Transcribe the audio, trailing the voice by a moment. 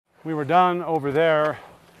we were done over there,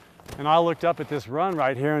 and I looked up at this run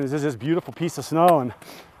right here, and there's this beautiful piece of snow, and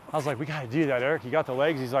I was like, we gotta do that, Eric. You got the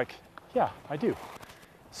legs? He's like, yeah, I do.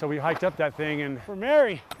 So we hiked up that thing, and for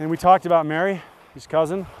Mary, and we talked about Mary, his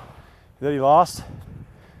cousin, that he lost.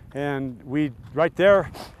 And we, right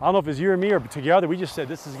there, I don't know if it was you or me or together, we just said,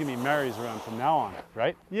 this is gonna be Mary's run from now on,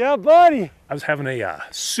 right? Yeah, buddy. I was having a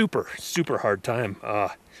super hard time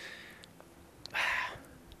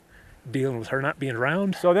dealing with her not being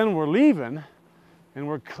around. So then we're leaving, and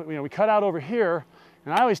we cut out over here,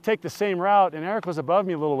 and I always take the same route, and Eric was above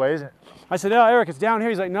me a little ways. I said, oh, Eric, it's down here.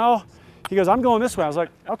 He's like, no. He goes, I'm going this way. I was like,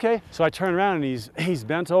 okay. So I turn around, and he's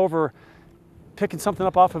bent over, picking something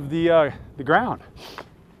up off of the ground.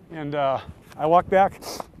 And I walked back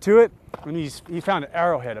to it, and he found an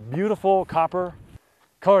arrowhead, a beautiful copper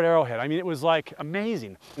colored arrowhead. I mean, it was like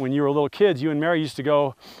amazing. When you were little kids, you and Mary used to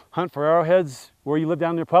go hunt for arrowheads where you lived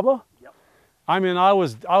down near Pueblo? Yep. I mean, I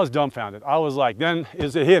was dumbfounded. I was like, then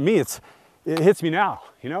as it hit me, it hits me now,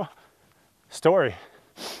 you know? Story.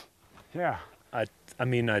 Yeah. I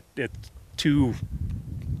mean, it's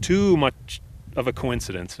too much of a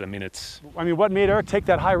coincidence. I mean, what made Eric take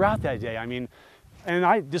that high route that day? I mean, and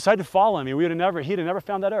I decided to follow him. He'd have never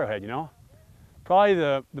found that arrowhead, you know? Probably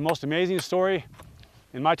the most amazing story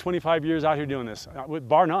in my 25 years out here doing this,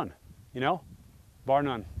 bar none, you know? Bar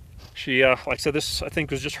none. She, like I said, this I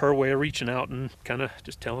think was just her way of reaching out and kind of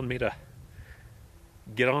just telling me to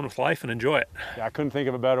get on with life and enjoy it. Yeah, I couldn't think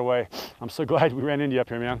of a better way. I'm so glad we ran into you up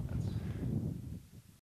here, man.